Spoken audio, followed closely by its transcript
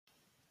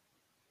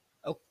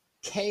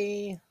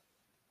Okay,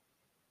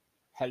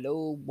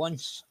 hello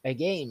once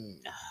again.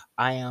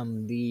 I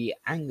am the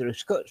angry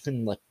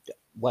Scotsman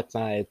with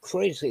my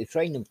crazy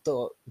train of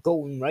thought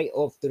going right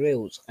off the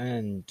rails,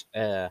 and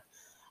I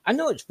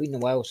know it's been a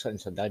while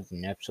since I did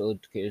an episode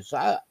because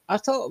I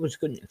thought I was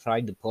going to try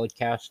the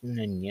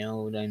podcasting, and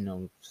then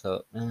I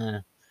thought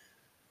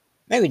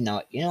maybe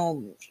not.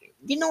 You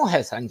know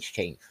how things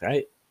change,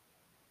 right?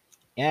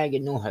 Yeah, you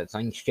know how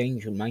things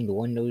change. Your mind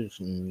wanders,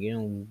 and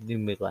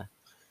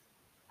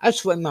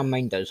that's when my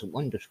mind does. It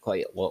wanders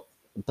quite a lot.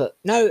 But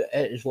now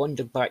it has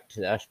wandered back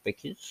to this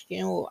because,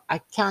 I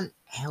can't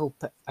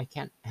help it. I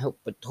can't help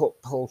but talk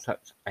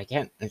politics. I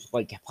can't. It's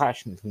like a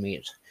passion for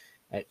me.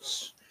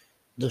 It's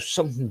there's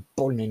something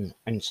burning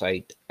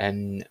inside.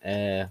 And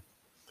right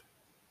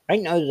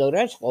now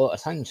there is a lot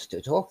of things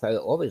to talk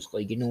about.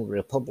 Obviously,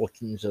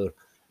 Republicans are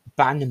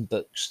banning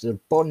books. They're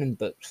burning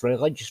books.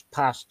 Religious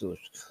pastors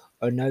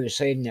are now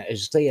saying that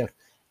it's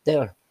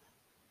their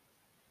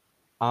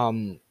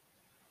um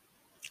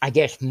I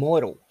guess,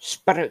 moral,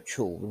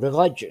 spiritual,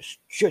 religious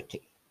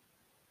duty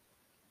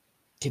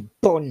to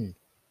burn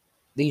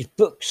these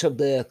books of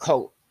the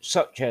occult,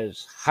 such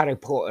as Harry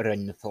Potter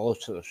and the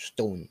Philosopher's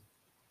Stone.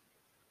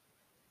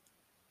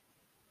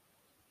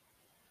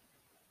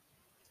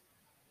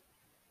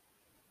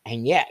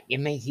 And yet, you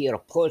may hear a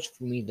pause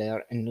from me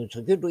there, and there's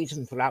a good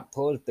reason for that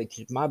pause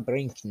because my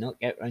brain cannot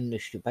get around the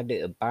stupidity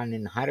of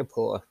banning Harry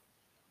Potter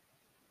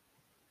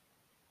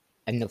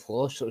and the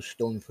Philosopher's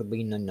Stone for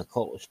being an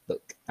occultist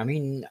book. I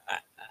mean,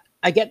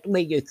 I get the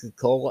way you could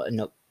call it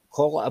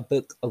a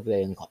book of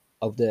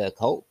the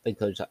occult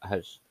because it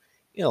has,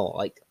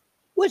 like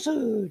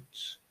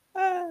wizards.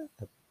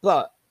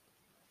 But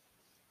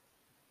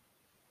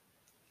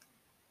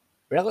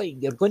really,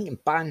 you're going to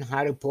ban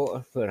Harry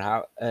Potter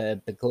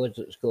because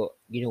it's got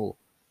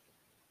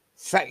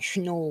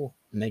fictional,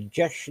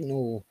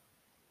 magicianal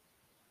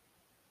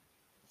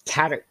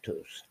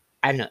characters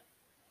in it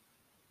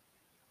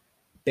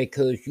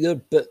because your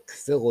book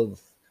full of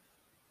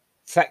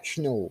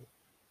fictional,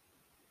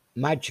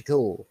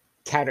 magical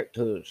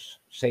characters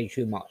says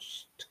you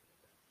must.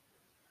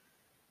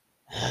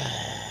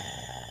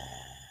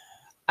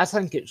 I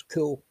think it's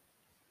cool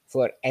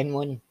for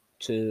anyone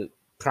to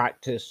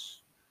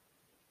practice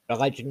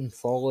religion,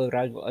 follow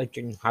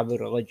religion, have a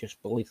religious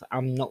belief.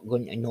 I'm not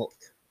going to knock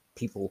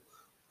people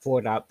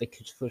for that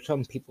because for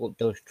some people it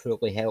does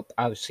truly help.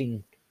 I've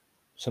seen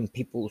some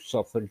people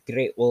suffer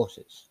great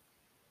losses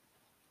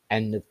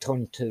and they've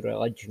turned to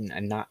religion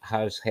and that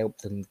has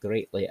helped them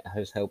greatly. It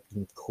has helped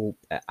them cope,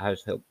 it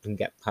has helped them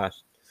get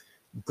past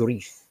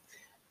grief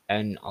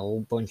and a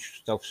whole bunch of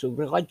stuff. So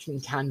religion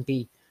can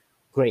be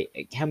great.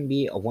 It can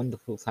be a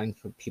wonderful thing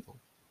for people.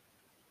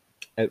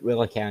 It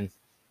really can.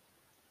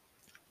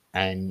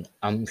 And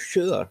I'm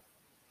sure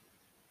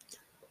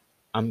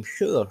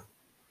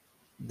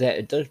that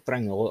it does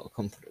bring a lot of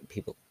comfort to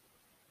people.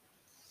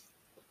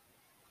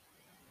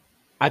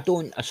 I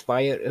don't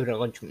aspire to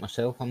religion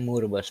myself. I'm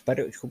more of a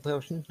spiritual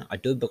person. I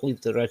do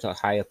believe there is a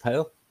higher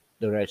power.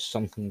 There is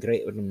something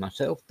greater than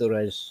myself. There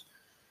is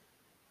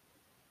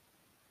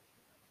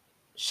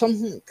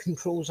something that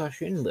controls our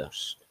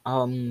universe.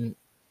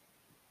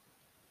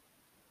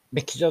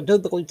 Because I do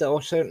believe there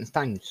are certain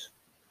things.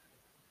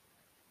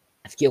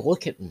 If you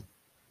look at them,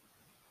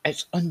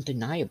 it's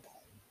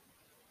undeniable.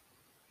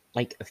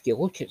 Like if you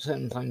look at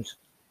certain things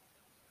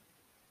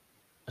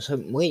a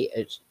certain way,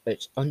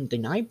 it's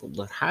undeniable.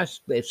 There has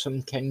to be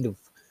some kind of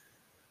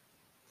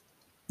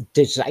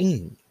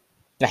design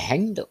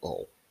behind it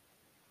all.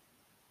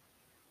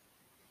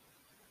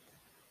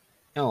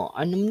 No,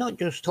 and I'm not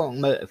just talking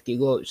about if you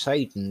go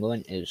outside and go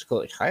into the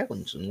Scottish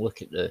Highlands and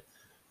look at the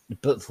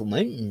beautiful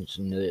mountains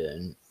and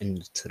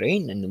the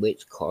terrain and the way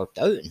it's carved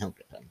out and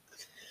everything.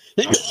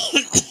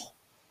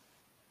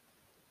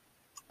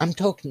 I'm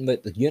talking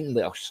about the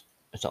universe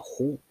as a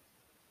whole,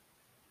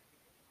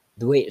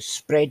 the way it's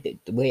spread,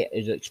 the way it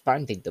is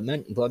expanded, the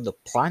amount of other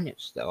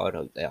planets that are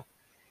out there,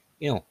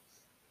 you know,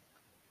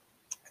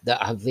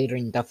 that have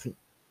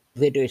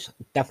various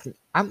different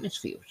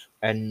atmospheres.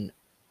 And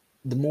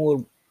the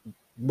more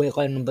we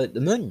learn about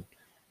the moon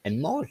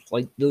and Mars,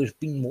 like there's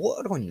been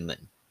water on the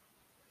moon,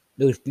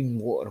 there's been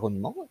water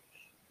on Mars,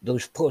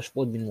 there's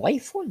possibly been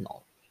life on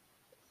Mars.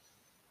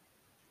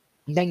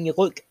 And then you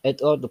look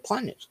at other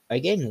planets.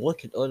 Again,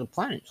 look at other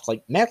planets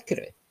like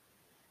Mercury.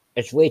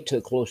 It's way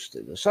too close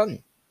to the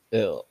sun.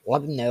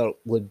 Living there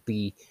would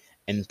be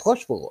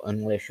impossible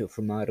unless you're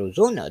from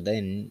Arizona.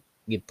 Then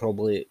you'd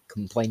probably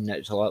complain that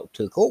it's a little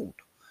too cold.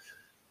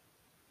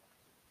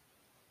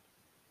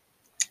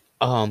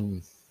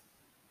 Um,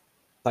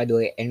 by the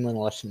way, anyone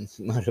listening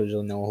from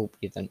Arizona, I hope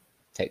you didn't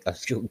take that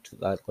joke too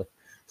badly.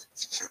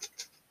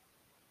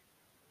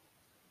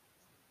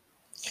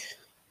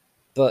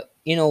 But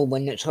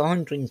when it's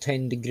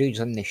 110 degrees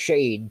in the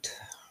shade,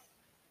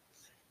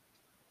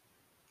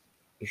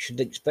 you should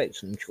expect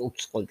some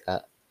jokes like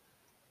that.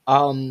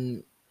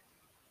 Um,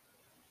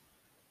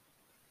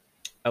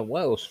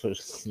 what else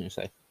was I going to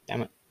say?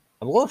 Damn it.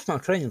 I've lost my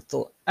train of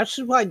thought. This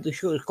is why the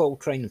show is called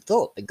Train of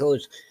Thought,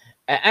 because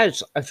It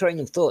is a train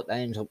of thought that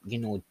ends up,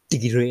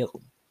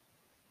 derailing.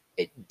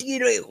 It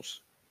derails.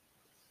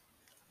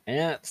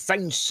 And it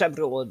finds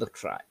several other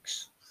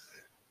tracks.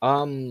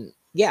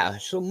 Yeah,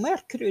 so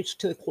Mercury's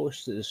too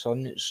close to the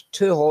sun. It's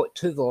too hot,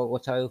 too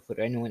volatile for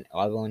anyone to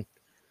live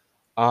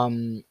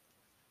on.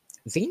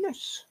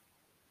 Venus,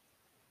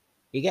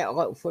 you get a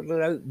little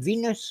further out.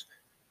 Venus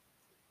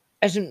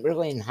isn't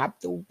really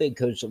inhabitable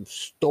because of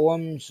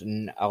storms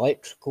and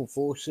electrical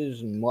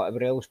forces and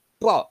whatever else.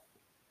 But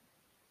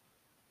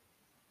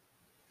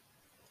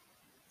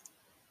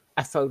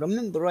if I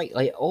remember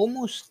rightly,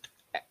 almost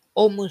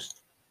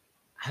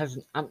has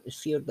an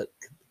atmosphere that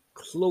could be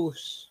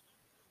close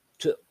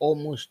to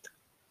almost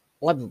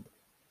livable.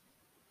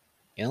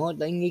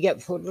 Then you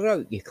get further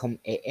out, you come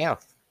to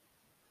Earth,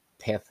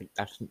 perfect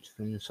distance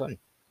from the sun,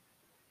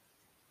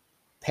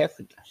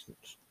 perfect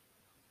distance.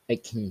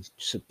 It can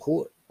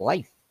support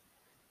life.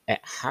 It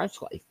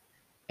has life.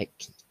 It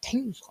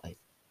contains life.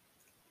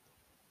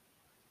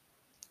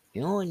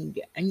 And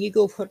you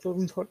go further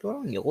and further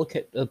on. You look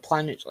at the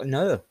planets in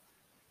our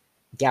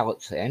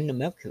galaxy and the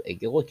Milky Way.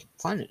 You look at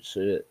planets,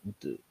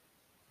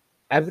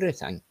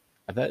 everything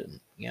about them.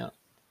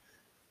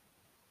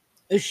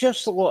 It's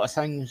just a lot of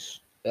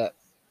things that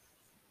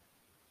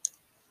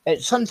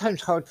it's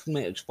sometimes hard for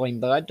me to explain,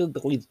 but I do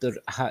believe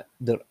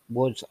there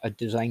was a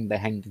design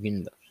behind the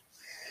universe.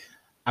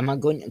 Am I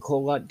going to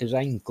call that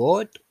design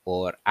God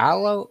or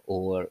Allah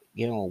or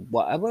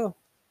whatever?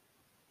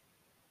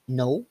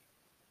 No,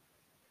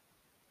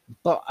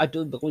 but I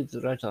do believe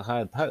there is a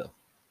higher power.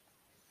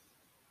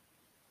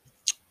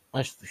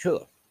 That's for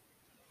sure.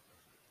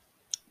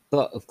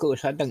 But of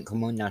course, I didn't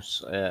come on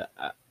this.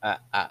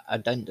 I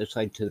didn't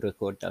decide to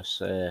record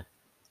this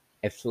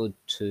episode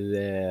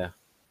to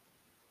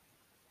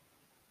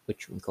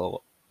what you would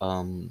call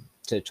it,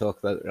 to talk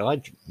about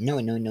religion. No,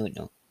 no, no,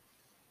 no.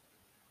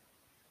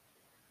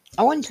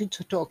 I wanted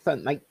to talk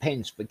about Mike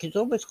Pence because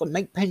obviously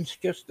Mike Pence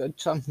just did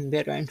something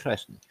very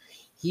interesting.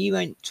 He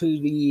went to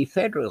the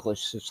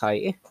Federalist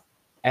Society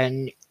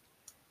and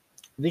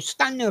they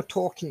stand there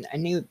talking,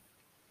 and he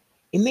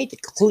made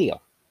it clear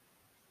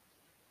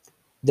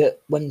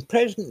that when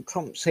President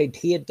Trump said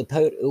he had the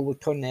power to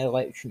overturn the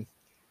election,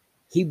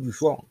 he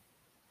was wrong.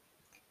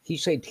 He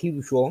said he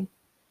was wrong.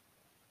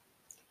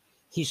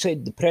 He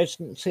said the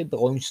presidency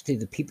belongs to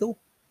the people.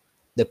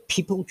 The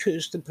people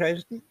choose the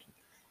president.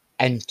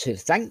 And to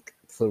think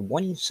for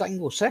one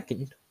single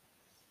second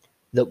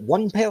that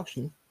one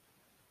person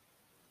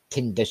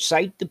can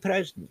decide the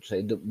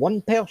presidency, that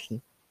one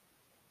person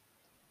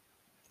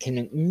can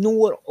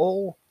ignore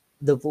all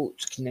the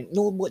votes, can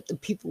ignore what the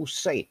people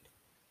said,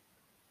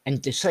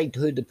 and decide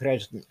who the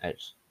president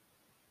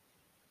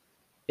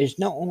is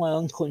not only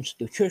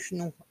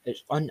unconstitutional,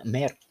 it's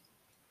un-American.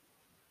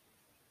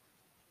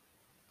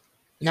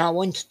 Now, I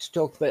wanted to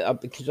talk about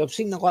that because I've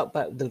seen a little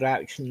bit of the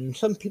reaction, and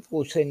some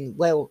people are saying,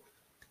 well,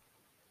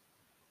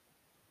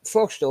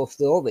 first off,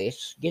 the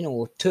obvious,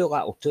 too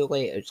little, too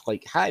late. It's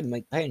like, hi,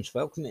 Mike Pence,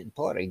 welcome to the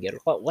party. You're a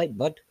little late,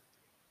 bud.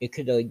 You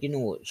could have,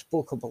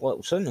 spoke up a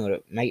little sooner.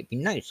 It might be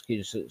nice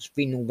because it's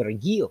been over a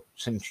year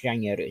since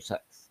January 6th.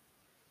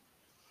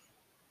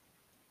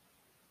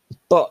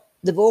 But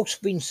they've also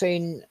been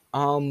saying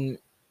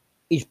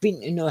he's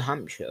been to New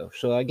Hampshire,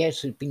 so I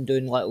guess he's been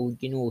doing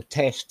little,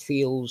 test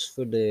fields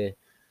for the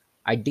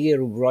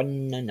idea of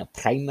running in a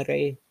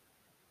primary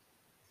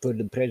for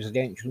the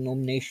presidential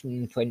nomination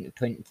in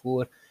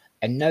 2024,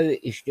 and now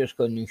he's just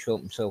gone and shot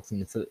himself in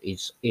the foot.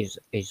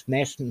 He's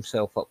messed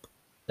himself up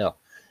there.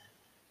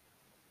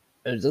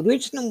 The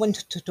reason I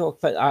wanted to talk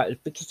about that is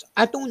because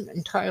I don't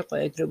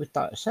entirely agree with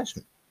that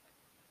assessment.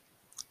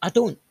 I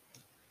don't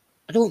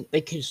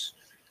because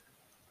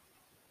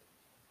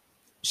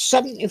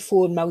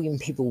 74 million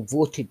people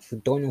voted for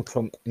Donald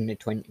Trump in the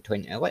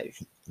 2020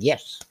 election.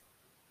 Yes,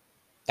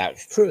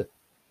 that's true.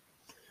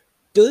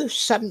 Do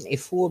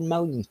 74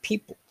 million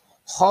people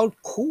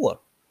hardcore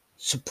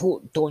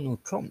support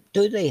Donald Trump?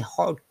 Do they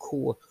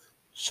hardcore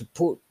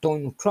support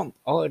Donald Trump?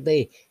 Or are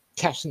they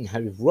kissing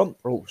his rump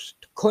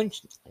roast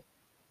constantly?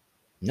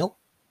 No.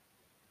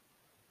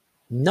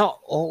 Not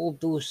all of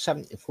those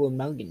 74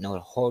 million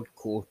are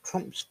hardcore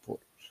Trump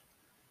supporters.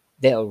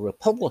 They are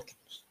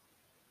Republicans,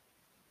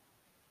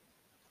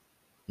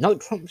 not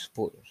Trump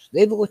supporters.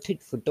 They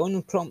voted for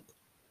Donald Trump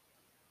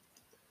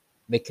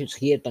because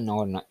he had an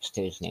R next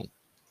to his name.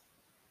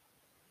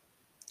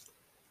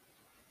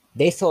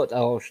 They thought the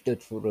R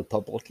stood for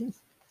Republican.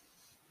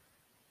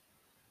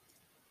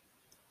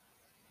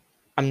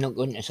 I'm not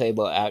going to say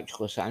what it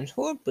actually stands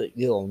for, but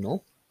you all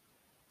know.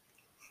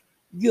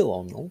 You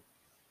all know.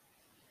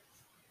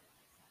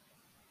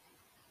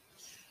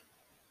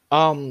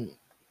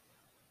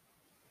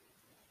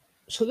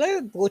 So they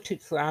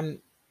voted for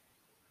him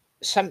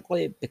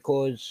simply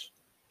because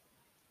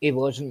he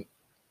wasn't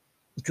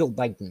Joe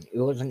Biden. He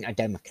wasn't a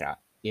Democrat,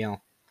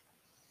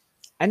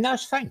 And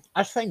that's fine.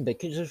 That's fine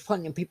because there's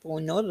plenty of people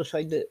on the other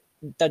side that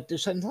did the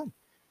same thing.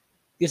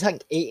 You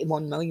think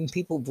 81 million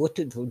people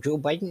voted for Joe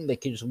Biden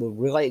because we're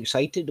really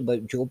excited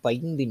about Joe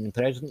Biden being the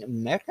president of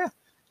America?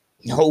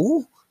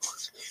 No.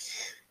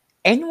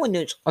 Anyone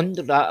that's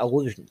under that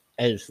illusion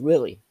is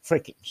really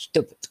freaking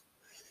stupid.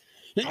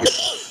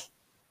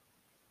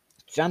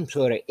 So I'm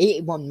sorry,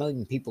 81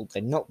 million people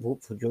did not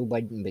vote for Joe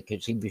Biden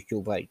because he was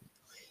Joe Biden.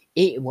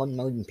 81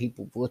 million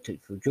people voted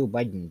for Joe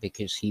Biden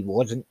because he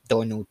wasn't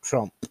Donald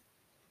Trump.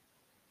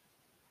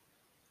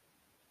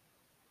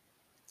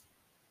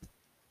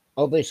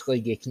 Obviously,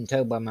 you can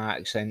tell by my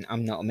accent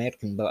I'm not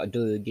American, but I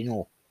do,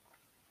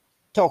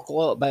 talk a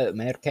lot about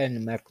America and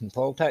American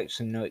politics.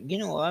 And,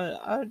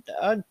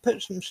 I'd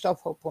put some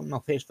stuff up on my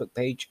Facebook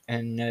page.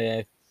 And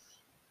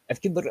if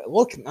you were to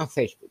look at my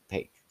Facebook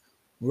page,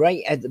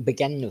 right at the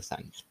beginning of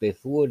things,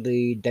 before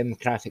the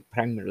Democratic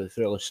primaries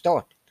really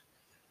started,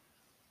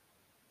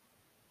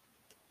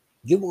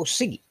 you will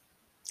see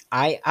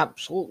I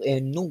absolutely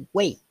in no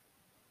way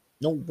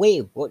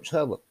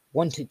whatsoever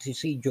wanted to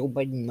see Joe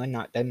Biden win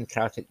that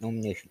Democratic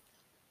nomination.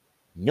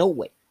 No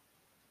way.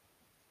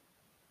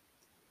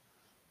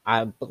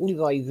 I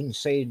believe I even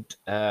said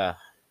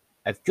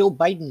if Joe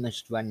Biden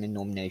was to win the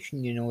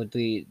nomination,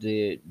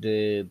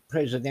 the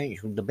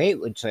presidential debate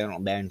would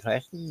certainly be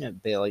interesting.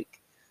 It'd be like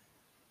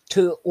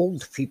two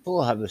old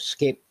people have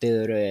escaped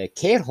their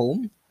care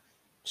home,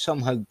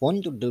 somehow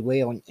wandered their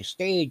way onto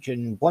stage,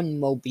 and one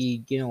will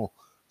be,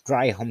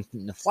 dry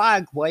humping the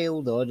flag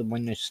while the other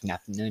one is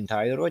sniffing the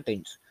entire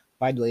audience.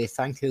 By the way,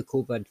 thank you,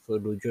 COVID, for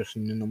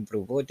reducing the number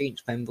of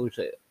audience members.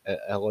 It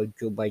allowed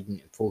Joe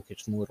Biden to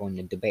focus more on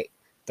the debate.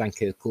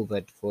 Thank you,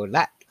 COVID, for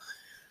that.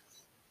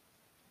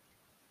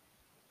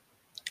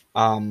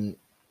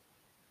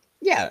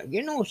 Yeah,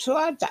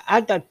 so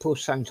I did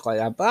post things like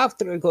that, but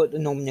after I got the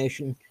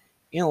nomination,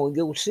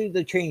 you'll see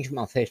the change in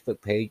my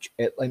Facebook page.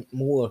 It went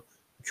more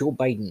Joe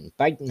Biden,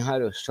 Biden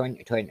Harris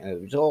 2020.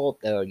 It was all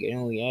up there,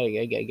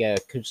 yeah,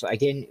 because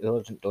again, it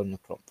wasn't Donald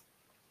Trump.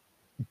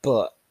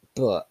 But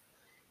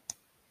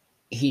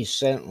he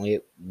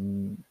certainly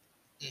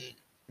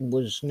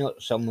was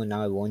not someone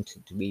I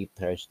wanted to be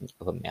president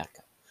of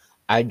America.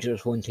 I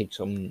just wanted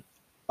someone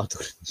other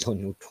than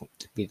Donald Trump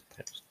to be the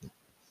president.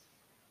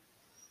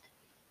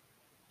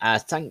 I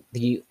think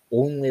the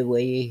only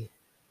way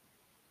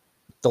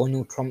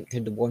Donald Trump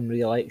could have won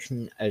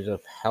re-election is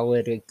if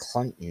Hillary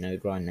Clinton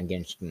had run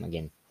against him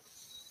again.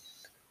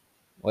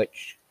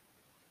 Which,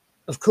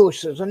 of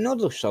course, is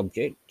another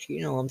subject.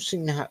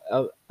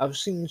 I've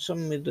seen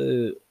some of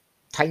the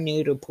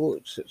tiny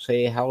reports that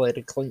say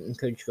Hillary Clinton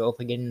could show up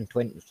again in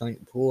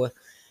 2024,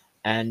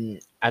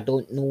 and I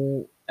don't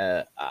know.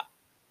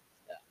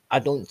 I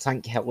don't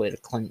think Hillary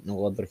Clinton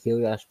will ever hear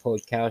this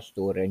podcast,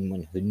 or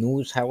anyone who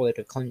knows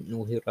Hillary Clinton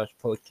will hear this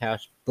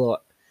podcast,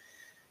 but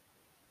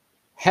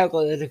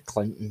Hillary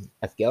Clinton,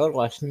 if you're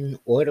listening,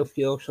 or if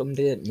you're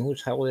somebody that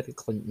knows Hillary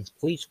Clinton,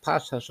 please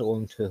pass this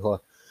along to her.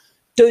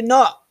 Do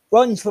not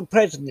run for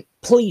president.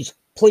 Please,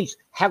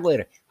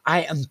 Hillary,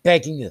 I am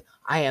begging you.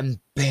 I'm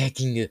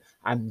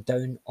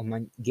down on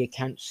my, you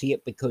can't see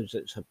it because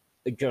it's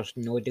just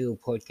an audio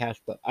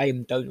podcast, but I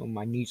am down on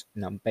my knees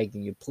and I'm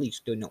begging you,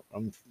 please do not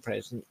run for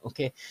president,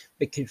 okay?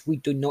 Because we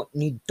do not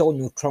need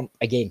Donald Trump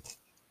again.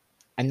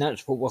 And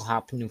that's what will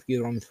happen if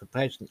you run for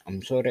president.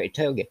 I'm sorry to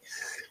tell you.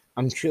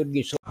 I'm sure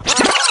you saw.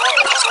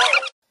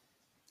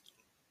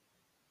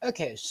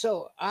 Okay,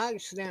 so I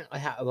accidentally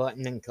hit a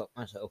button and cut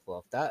myself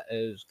off. That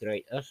is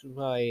great. This is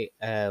why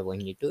when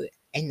you do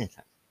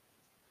anything,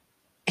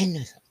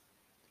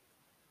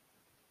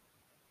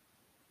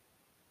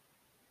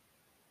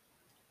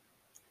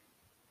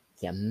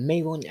 you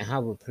may want to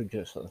have a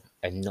producer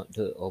and not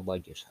do it all by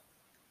yourself.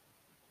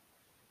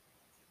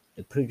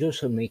 The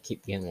producer may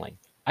keep you in line.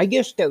 I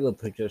used to have a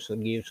producer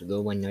years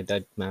ago when I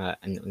did my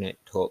internet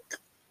talk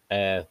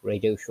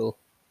radio show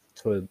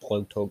through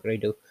Blog Talk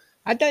Radio.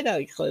 I did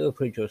actually have a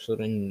producer,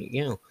 and he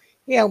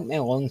helped me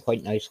along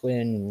quite nicely.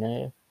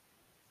 And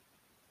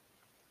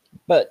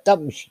but that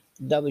was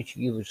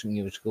years and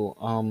years ago.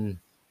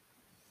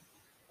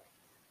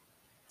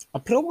 I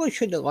probably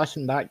should have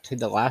listened back to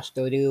the last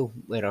audio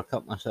where I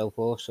cut myself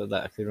off so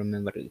that I could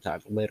remember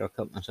exactly where I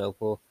cut myself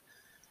off.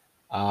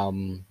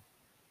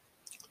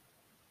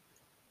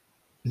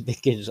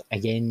 Because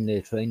again,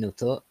 the train of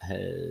thought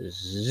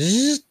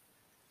has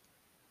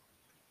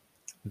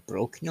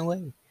broken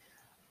away.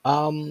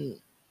 I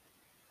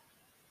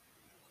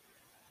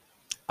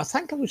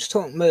think I was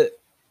talking about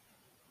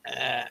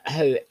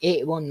how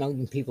 81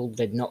 million people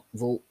did not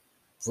vote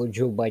for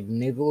Joe Biden.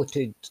 They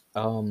voted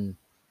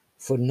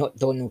for not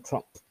Donald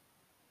Trump.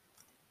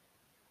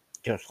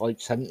 Just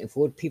like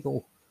 74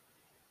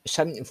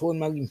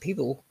 million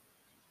people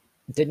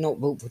did not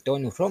vote for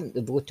Donald Trump.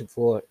 They voted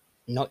for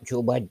not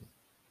Joe Biden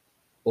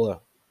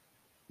or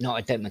not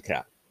a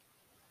Democrat.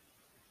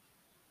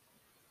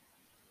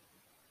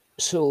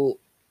 So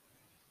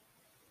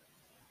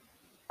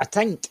I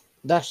think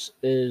this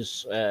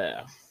is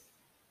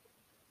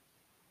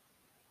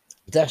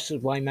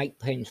why Mike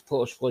Pence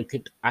possibly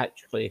could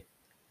actually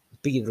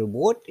be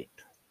rewarded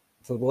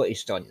for what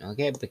he's done.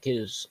 Okay,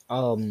 because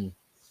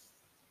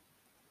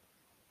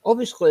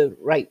obviously,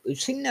 right,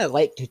 we've seen the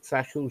elected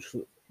officials,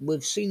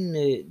 we've seen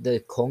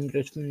the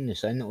congressmen, the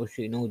senators,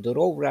 they're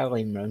all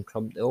rallying around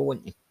Trump. They all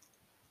want to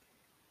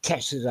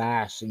kiss his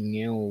ass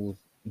and,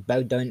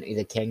 bow down to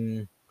the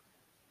king.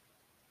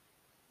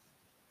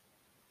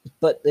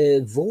 But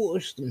the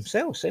voters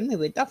themselves, they may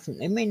be different.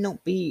 They may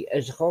not be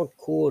as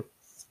hardcore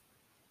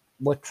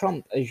with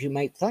Trump as you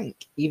might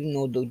think, even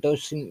though there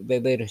does seem to be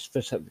a very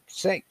specific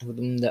sect of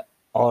them that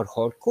are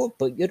hardcore,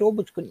 but you're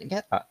always going to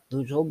get that.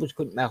 There's always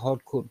going to be a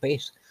hardcore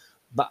base,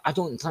 but I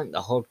don't think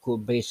the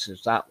hardcore base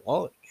is that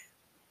large.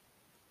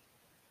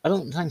 I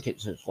don't think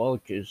it's as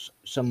large as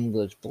some of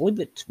us believe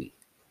it to be.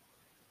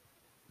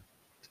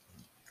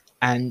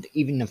 And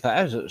even if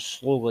it is, it's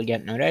slowly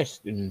getting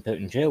arrested and put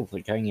in jail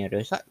for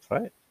January 6th,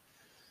 right?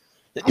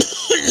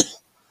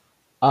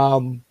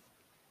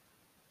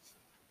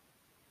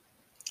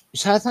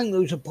 So I think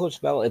there's a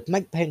possibility if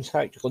Mike Pence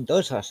actually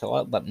does this a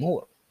little bit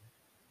more,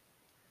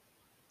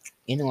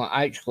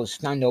 actually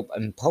stand up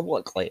and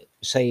publicly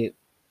say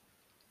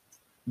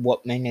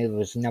what many of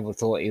us never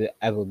thought he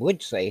ever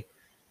would say,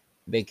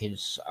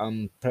 because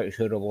I'm pretty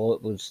sure a lot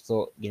of us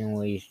thought,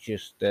 he's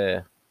just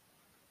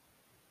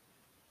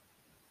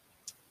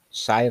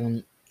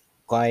silent,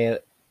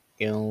 quiet,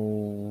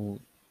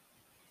 not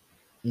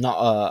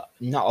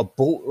a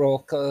boat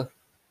rocker,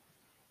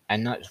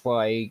 and that's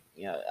why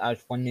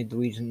that's one of the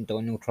reasons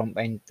Donald Trump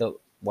ended up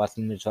with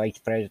him as vice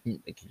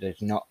president, because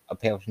he's not a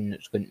person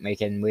that's going to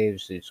make any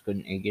waves. It's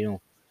going to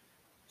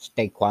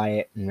stay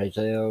quiet and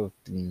reserved.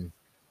 And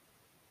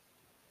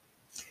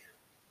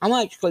I'm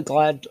actually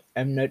glad,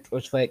 in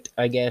retrospect,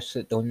 I guess,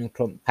 that Donald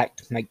Trump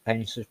picked Mike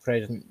Pence as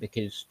president,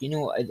 because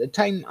at the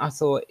time I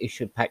thought he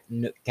should pick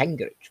Newt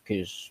Gingrich,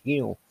 because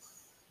Newt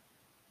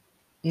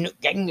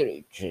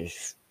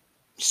Gingrich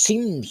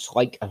seems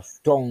like a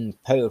strong,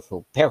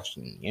 powerful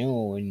person,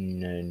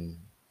 and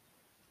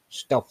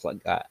stuff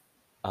like that.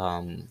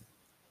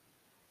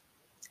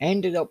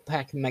 Ended up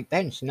picking Mike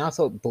Pence, and I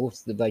thought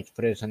both the vice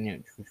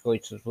presidential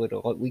choices were a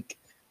lot weak.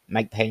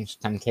 Mike Pence,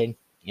 Tim Kaine,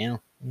 I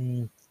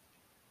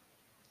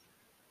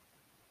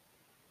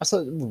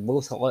thought they were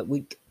both a lot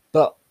weak,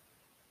 but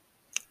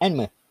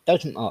anyway,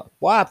 doesn't matter.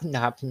 What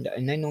happened,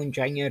 and then on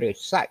January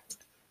 6th,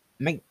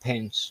 Mike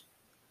Pence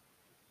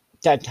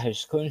did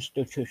his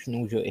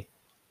constitutional duty,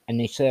 and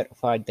they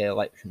certified the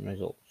election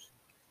results.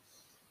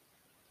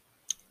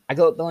 I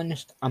gotta be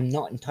honest, I'm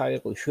not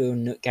entirely sure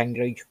Newt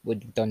Gingrich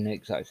would have done the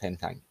exact same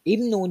thing.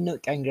 Even though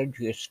Newt Gingrich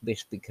used to be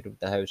Speaker of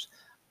the House,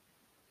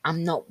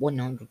 I'm not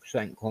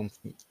 100%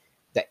 confident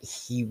that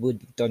he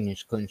would have done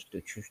his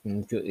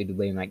constitutional duty the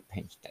way Mike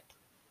Pence did.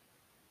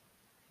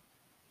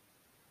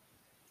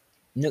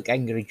 Newt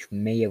Gingrich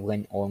may have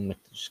went on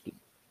with the scheme.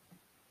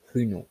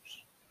 Who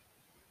knows?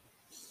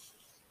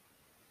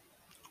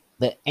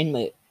 But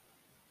anyway,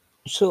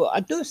 so I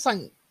do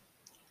think,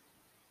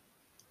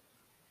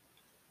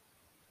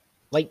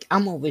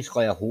 I'm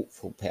obviously a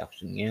hopeful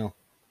person,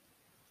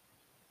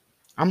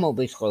 I'm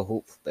obviously a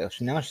hopeful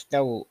person. I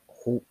still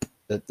hope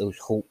that there's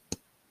hope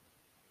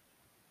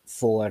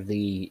for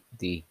the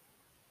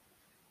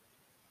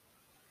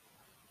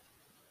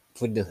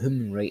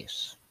human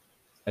race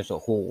as a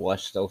whole. I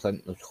still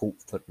think there's hope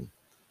for them.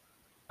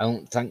 I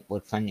don't think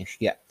we're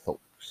finished yet,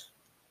 folks.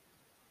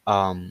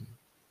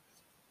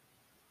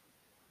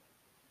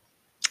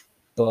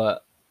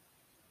 But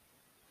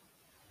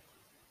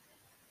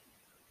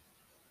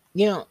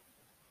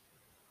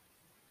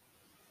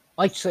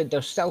like I said, I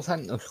still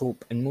think there's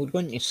hope, and we're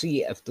going to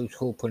see if there's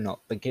hope or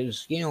not,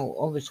 because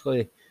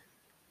obviously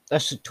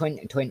this is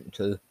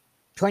 2022.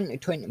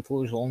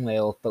 2024 is long way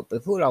off, but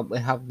before that we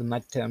have the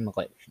midterm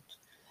elections,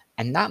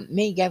 and that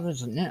may give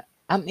us an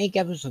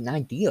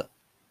idea.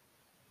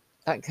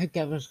 That could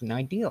give us an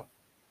idea.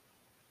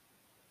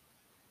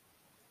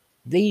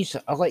 These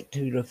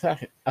elected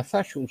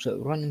officials that are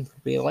running for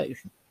the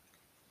election,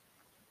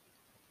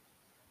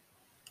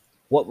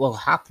 what will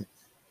happen?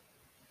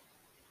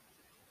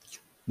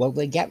 Will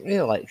they get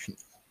re-election,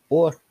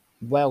 or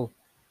will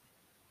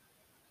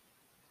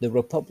the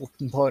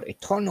Republican Party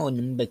turn on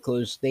them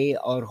because they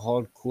are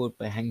hardcore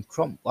behind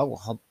Trump? Well,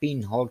 have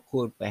been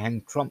hardcore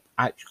behind Trump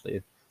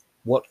actually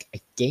work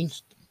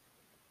against them,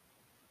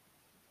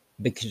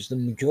 because the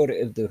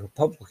majority of the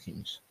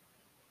Republicans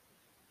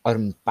are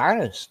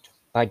embarrassed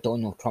by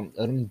Donald Trump.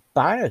 They're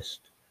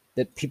embarrassed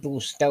that people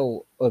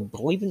still are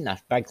believing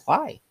this big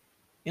lie.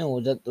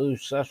 That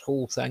there's this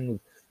whole thing of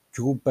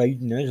Joe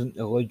Biden isn't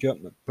a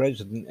legitimate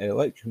president, the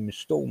election was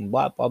stolen,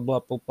 blah, blah,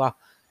 blah, blah, blah.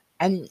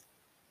 And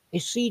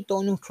you see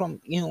Donald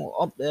Trump,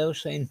 up there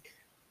saying,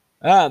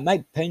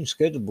 Mike Pence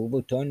could have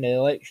overturned the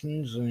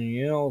elections, and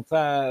if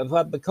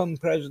I become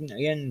president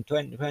again in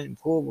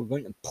 2024, we're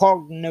going to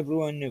pardon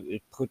everyone that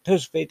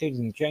participated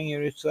in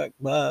January 6th,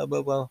 blah,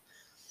 blah, blah.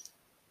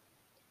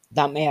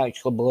 That may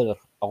actually bother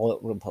a lot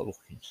of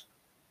Republicans.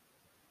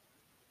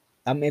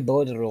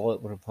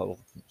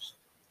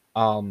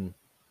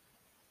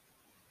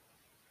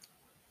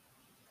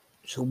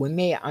 So we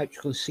may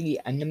actually see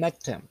in the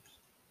midterms,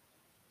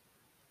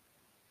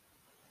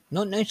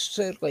 not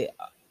necessarily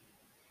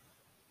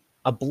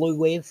a blue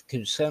wave,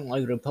 because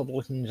certainly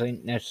Republicans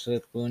ain't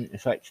necessarily going to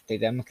switch to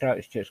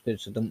Democrats just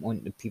because they don't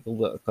want the people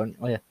that are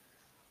currently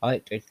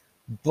elected.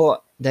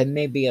 but there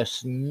may be a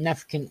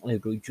significantly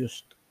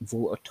reduced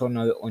voter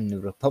turnout on the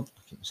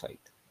Republican side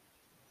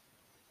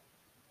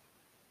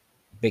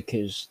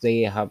because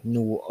they have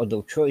no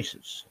other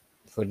choices.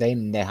 For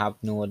them, they have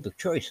no other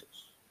choices.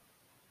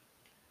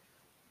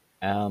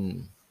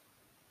 Um,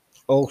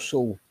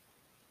 Also,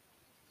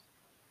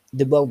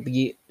 there will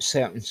be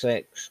certain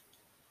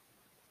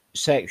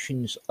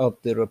sections of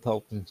the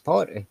Republican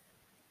Party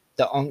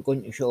that aren't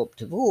going to show up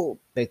to vote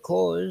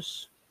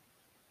because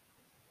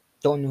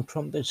Donald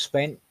Trump has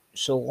spent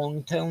so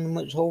long telling them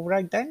it's all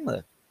right down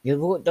with. Your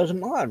vote doesn't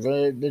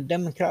matter. The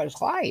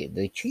Democrats lie,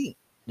 they cheat,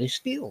 they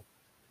steal.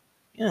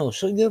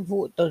 So your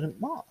vote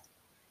doesn't matter.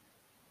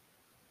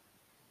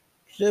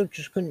 So they're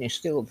just going to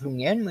steal it from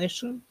you anyway,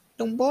 so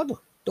don't bother.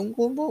 Don't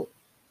go vote.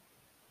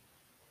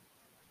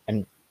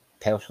 And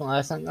personally,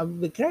 I think that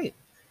would be great.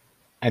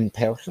 And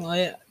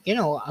personally,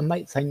 I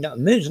might find it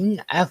amusing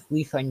if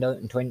we find out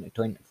in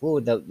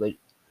 2024 that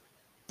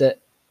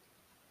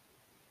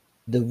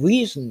the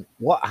reason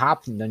what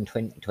happened in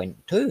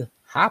 2022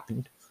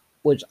 happened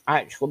was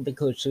actually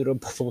because the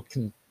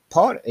Republican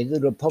Party, the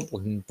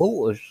Republican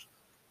voters,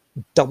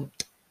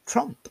 dumped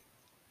Trump.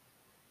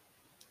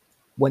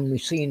 When we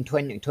see in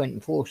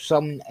 2024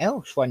 someone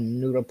else won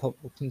the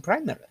Republican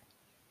primary.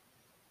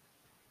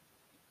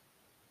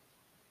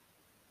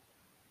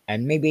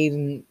 And maybe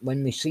even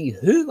when we see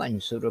who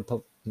wins the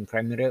Republican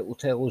primary, it will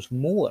tell us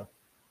more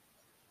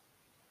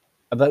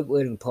about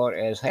where the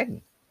party is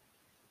heading.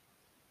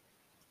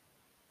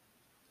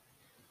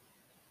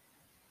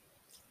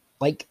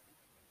 Like,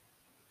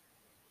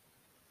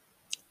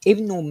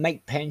 even though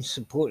Mike Pence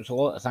supports a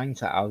lot of things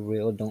that I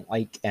really don't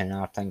like and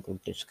I think are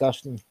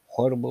disgusting,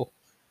 horrible,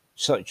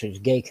 such as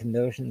gay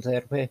conversion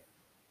therapy,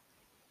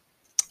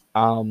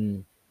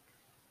 um,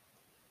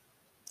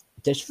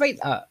 despite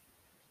that,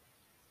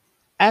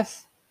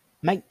 if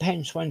Mike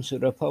Pence wins the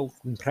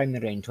Republican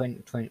primary in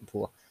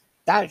 2024,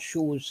 that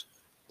shows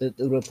that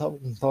the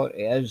Republican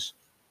Party is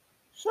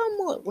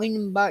somewhat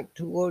leaning back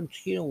towards,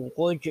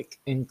 logic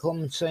and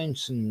common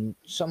sense and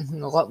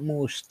something a lot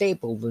more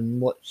stable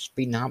than what's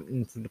been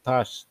happening for the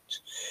past,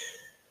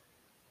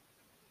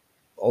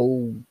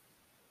 oh,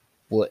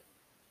 what,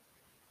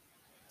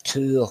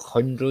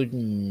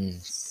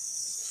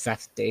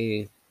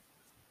 250,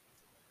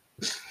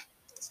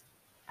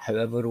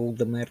 however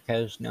old America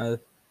is now.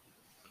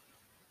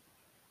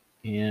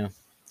 Yeah,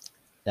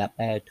 that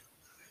bad.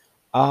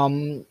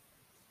 Um,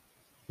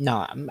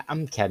 no,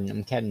 I'm kidding.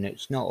 I'm kidding.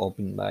 It's not all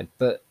been bad,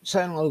 but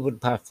certainly over the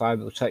past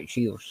 5 or 6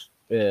 years,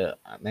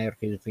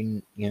 America has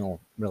been,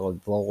 really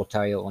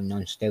volatile and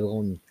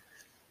unstable, and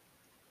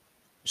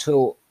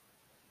so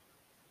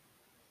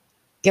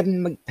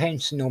giving Mike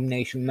Pence the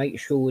nomination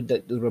might show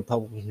that the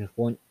Republicans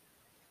want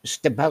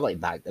stability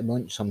back. They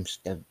want some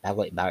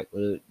stability back.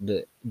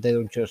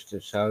 They're just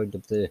as tired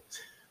of the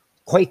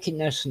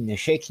quakiness and the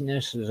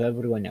shakiness as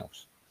everyone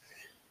else.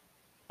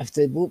 If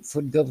they vote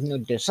for Governor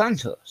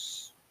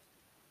DeSantis,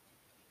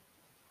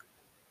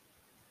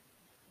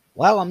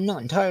 well, I'm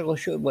not entirely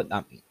sure what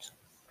that means.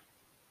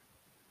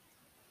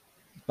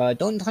 But I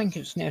don't think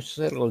it's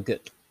necessarily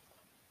good.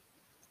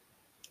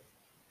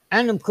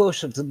 And of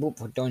course, if they vote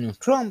for Donald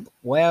Trump,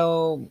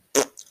 well,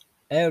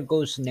 there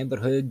goes the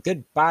neighborhood.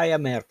 Goodbye,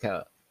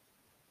 America.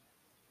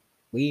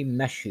 We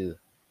miss you.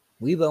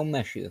 We will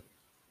miss you.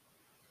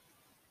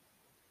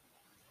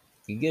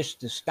 You used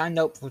to stand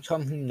up for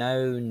something,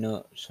 now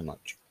not so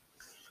much.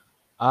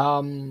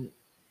 Um,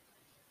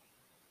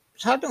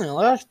 so I don't know.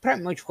 That's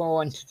pretty much what I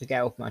wanted to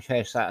get off my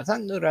chest. I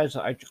think there is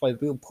actually a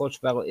real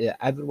possibility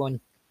that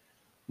everyone,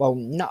 well,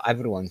 not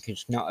everyone,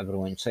 because not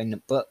everyone's saying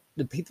it, but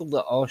the people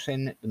that are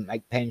saying it, that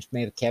Mike Pence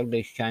may have killed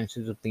his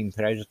chances of being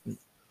president,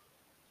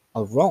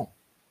 are wrong.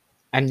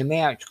 And they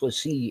may actually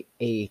see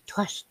a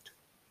twist.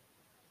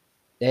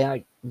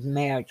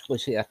 May actually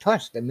see a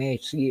twist. They may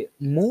see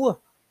more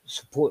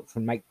support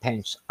for Mike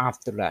Pence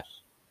after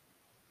this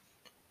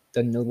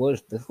than there was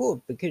before,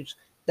 because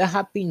there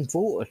have been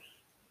voters,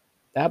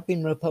 there have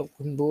been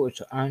Republican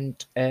voters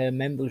and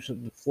members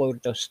of the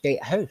Florida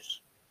State House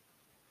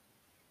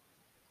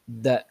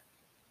that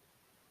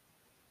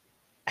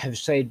have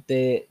said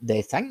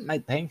they think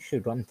Mike Pence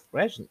should run for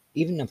president,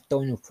 even if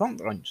Donald Trump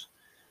runs.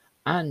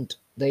 And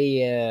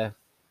they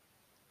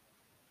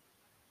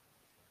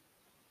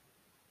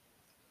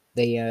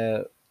they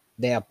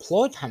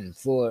applaud him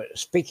for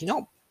speaking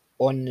up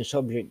on the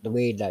subject the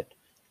way he did,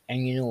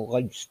 and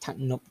like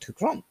standing up to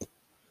Trump.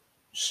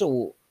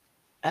 So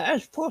it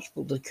is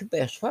possible there could be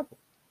a swivel,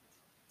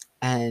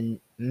 and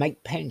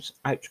Mike Pence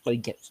actually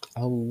gets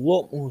a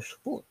lot more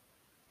support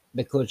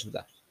because of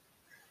this.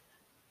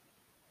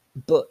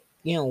 But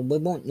we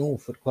won't know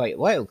for quite a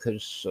while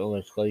because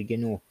obviously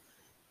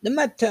the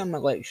midterm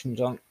elections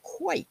aren't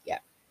quite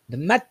yet. The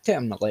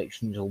midterm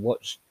elections are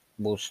what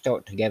will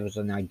start to give us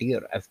an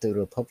idea if the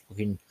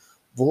Republican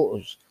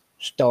voters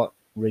start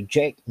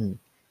rejecting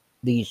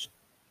these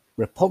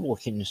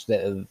Republicans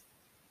that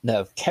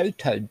have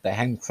kowtowed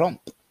behind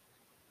Trump.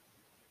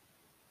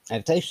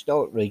 If they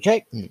start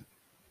rejecting,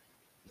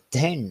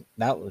 then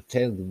that will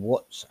tell you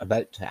what's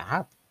about to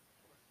happen.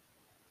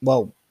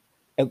 well,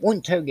 it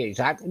won't tell you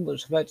exactly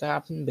what's about to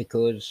happen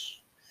because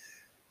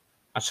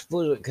I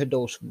suppose it could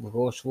also be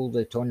possible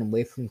they turn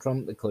away from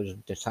Trump because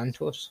of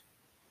DeSantis,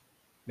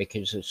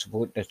 because they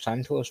support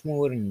DeSantis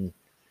more, and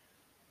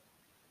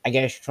I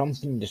guess Trump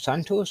and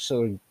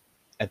DeSantis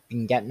have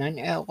been getting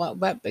into it a little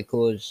bit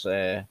because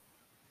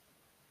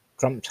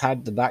Trump's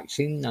had the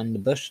vaccine and the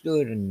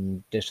booster,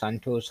 and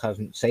DeSantis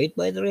hasn't said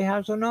whether he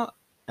has or not,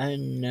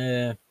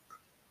 and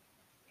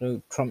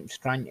so Trump's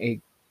trying to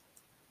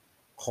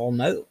call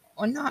him out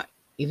on that,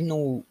 even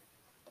though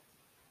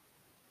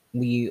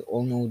we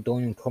all know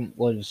Donald Trump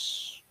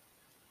was.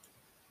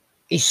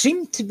 He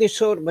seemed to be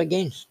sort of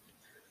against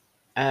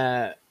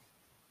uh,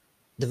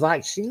 the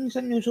vaccines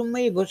in his own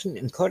way. He wasn't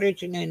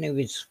encouraging any of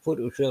his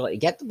supporters really to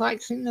get the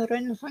vaccine or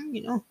anything,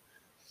 you know.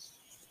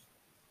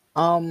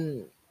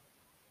 Um,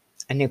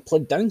 and he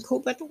played down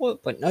COVID a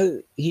lot, but now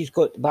he's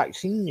got the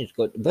vaccine, he's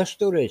got the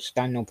booster, he's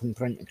standing up in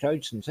front of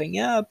crowds and saying,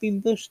 "Yeah, I've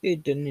been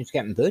boosted," and he's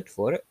getting booed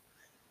for it.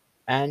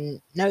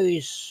 And now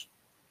he's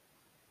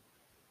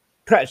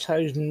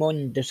criticising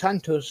Ron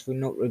DeSantis for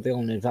not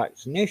revealing his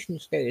vaccination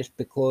status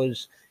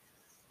because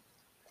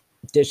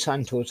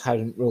DeSantis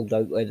hasn't ruled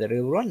out whether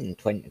he'll run in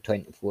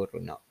 2024 or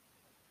not.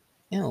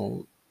 You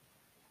know,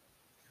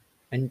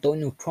 and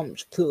Donald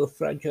Trump's poor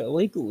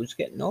fragile ego is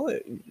getting out.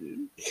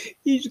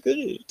 He's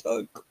gonna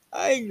start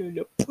crying on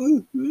the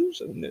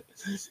poos on it.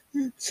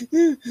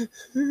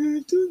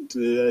 Don't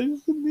do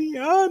that to me.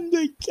 I'm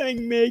the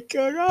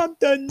kingmaker. I'm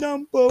the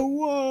number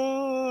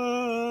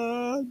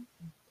one.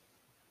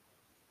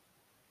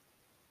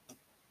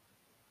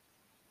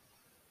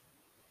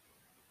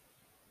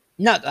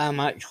 Not that I'm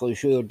actually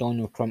sure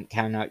Donald Trump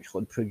can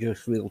actually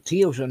produce real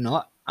tears or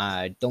not.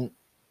 I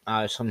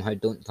somehow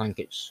don't think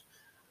it's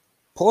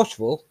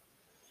possible.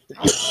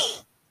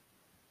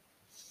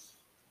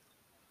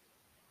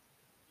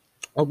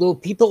 Although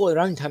people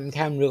around him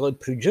can really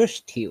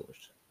produce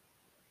tears,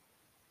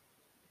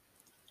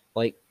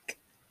 like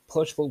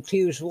possible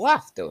tears of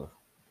laughter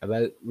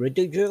about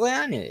Rudy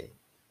Giuliani,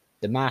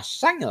 the Masked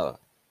Singer.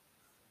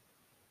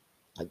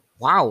 Like,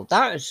 wow,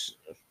 that is.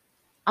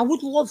 I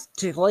would love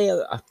to lay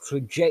out a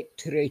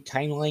trajectory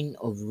timeline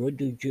of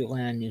Rudy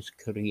Giuliani's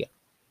career,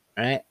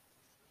 right?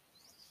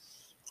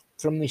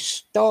 From the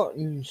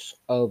startings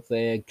of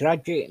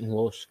graduating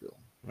law school,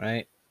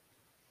 right?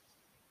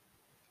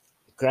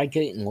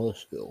 Graduating law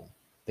school,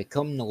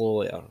 becoming a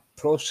lawyer,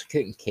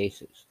 prosecuting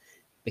cases,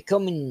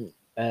 becoming,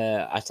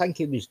 I think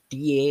he was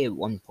DA at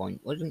one point,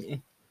 wasn't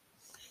he?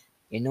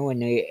 You know,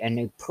 and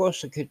he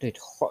prosecuted,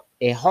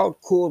 a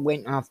hardcore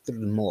went after the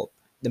mob,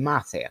 the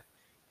mafia,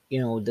 you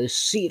know, the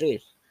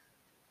serious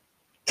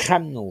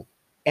criminal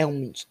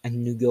elements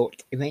in New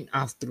York. He went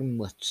after them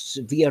with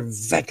severe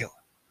vigour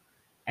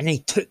and he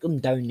took them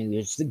down. He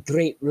was the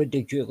great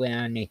Rudy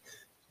Giuliani.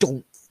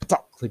 Don't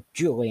fuck with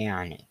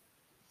Giuliani.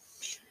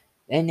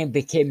 Then he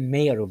became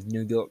mayor of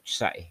New York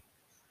City.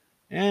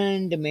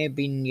 And there may have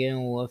been, you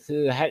know, a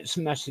few hits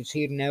and misses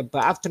here and there,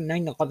 but after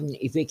 9/11,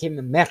 he became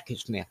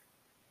America's mayor.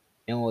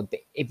 You know,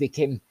 he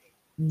became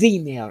the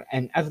mayor,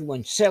 and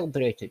everyone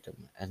celebrated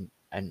him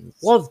and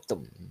loved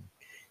him.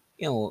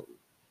 You know,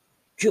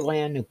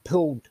 Giuliani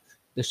pulled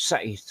the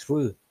city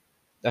through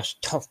this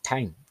tough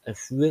time,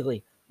 this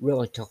really,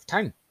 really tough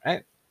time,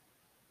 right?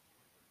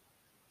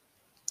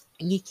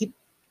 And you keep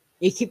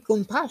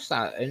going past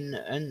that,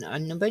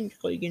 and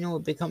eventually, you know,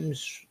 it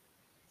becomes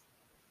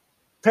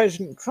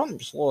President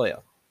Trump's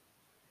lawyer.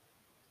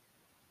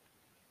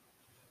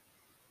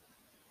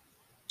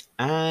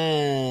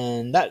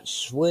 And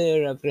that's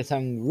where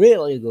everything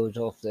really goes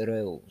off the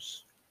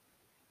rails.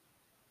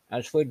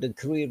 That's where the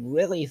career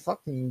really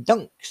fucking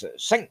dunks, it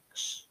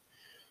sinks.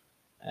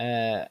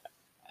 Uh,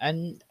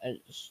 and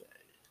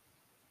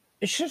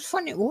it's just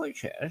funny to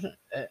watch it, isn't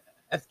it?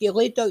 If you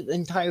laid out the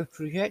entire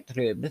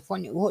trajectory, it'd be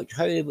funny to watch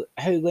how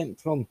he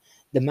went from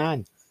the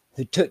man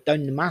who took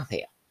down the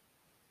mafia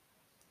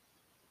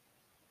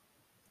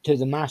to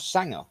the Masked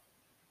Singer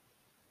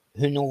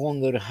who no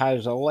longer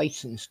has a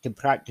license to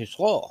practice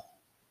law.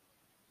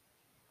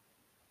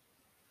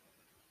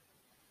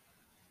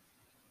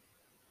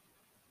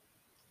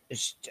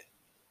 It's,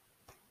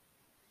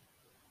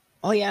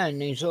 oh yeah,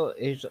 and he's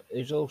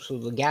also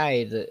the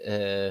guy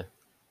that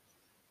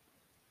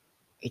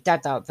he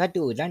did that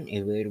video, didn't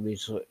he, where he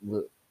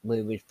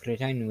was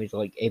pretending he was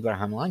like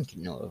Abraham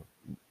Lincoln or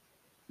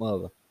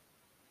whatever.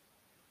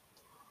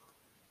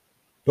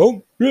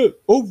 Don't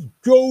get off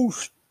Joe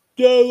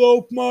still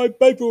off my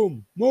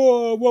bedroom.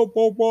 Blah,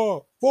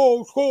 4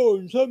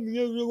 years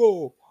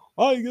ago,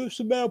 I used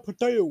to be a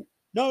potato.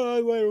 Now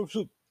I wear a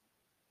suit.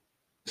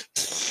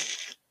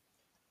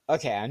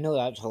 Okay, I know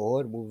that's a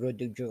horrible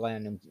Rudy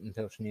Giuliani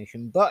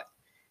impersonation, but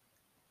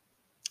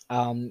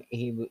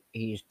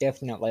he's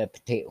definitely a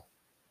potato.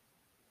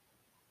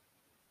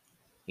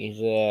 He's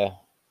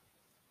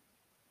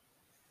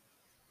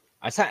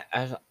I think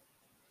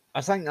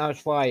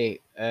that's why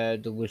there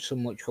was so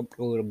much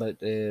uproar about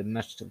the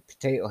Mr.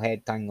 Potato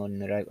Head thing on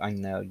the right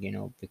wing there, you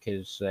know,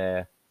 because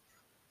it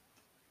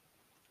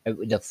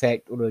would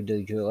affect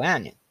Rudy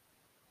Giuliani.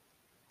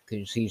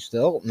 because he's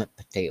the ultimate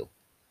potato.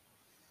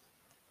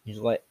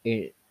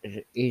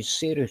 He's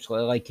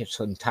seriously like a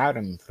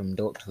Sontaran from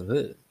Doctor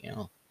Who, you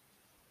know.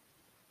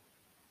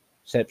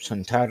 Except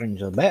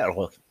Sontarans are better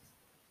looking.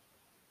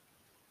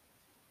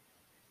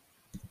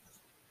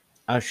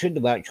 I should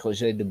have actually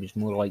said it was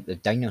more like the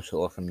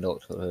dinosaur from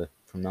Doctor Who,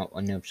 from that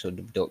one episode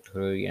of Doctor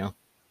Who, you know.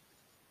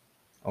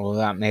 Although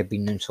that may have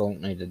been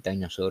insulting to the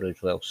dinosaur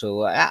as well.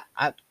 So,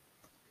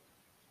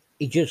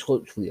 he just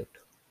looks weird.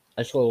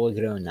 That's all I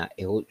agree on that.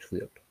 He looks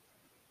weird.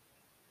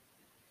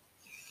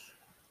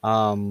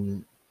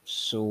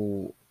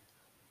 So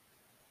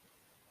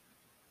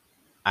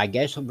I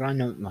guess I've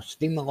run out my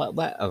steam a little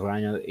bit. I've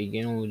run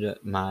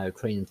out, my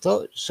train of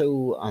thought.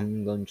 So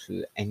I'm going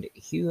to end it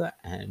here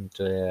and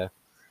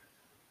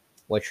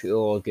wish you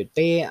all a good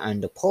day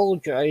and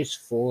apologise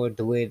for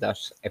the way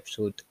this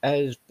episode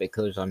is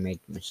because I made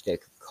the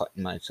mistake of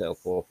cutting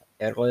myself off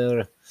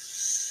earlier.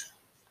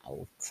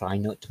 I'll try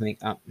not to make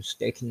that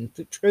mistake in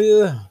the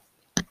future.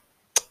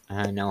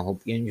 And I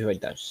hope you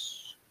enjoyed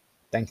this.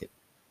 Thank you.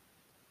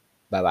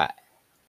 Bye bye.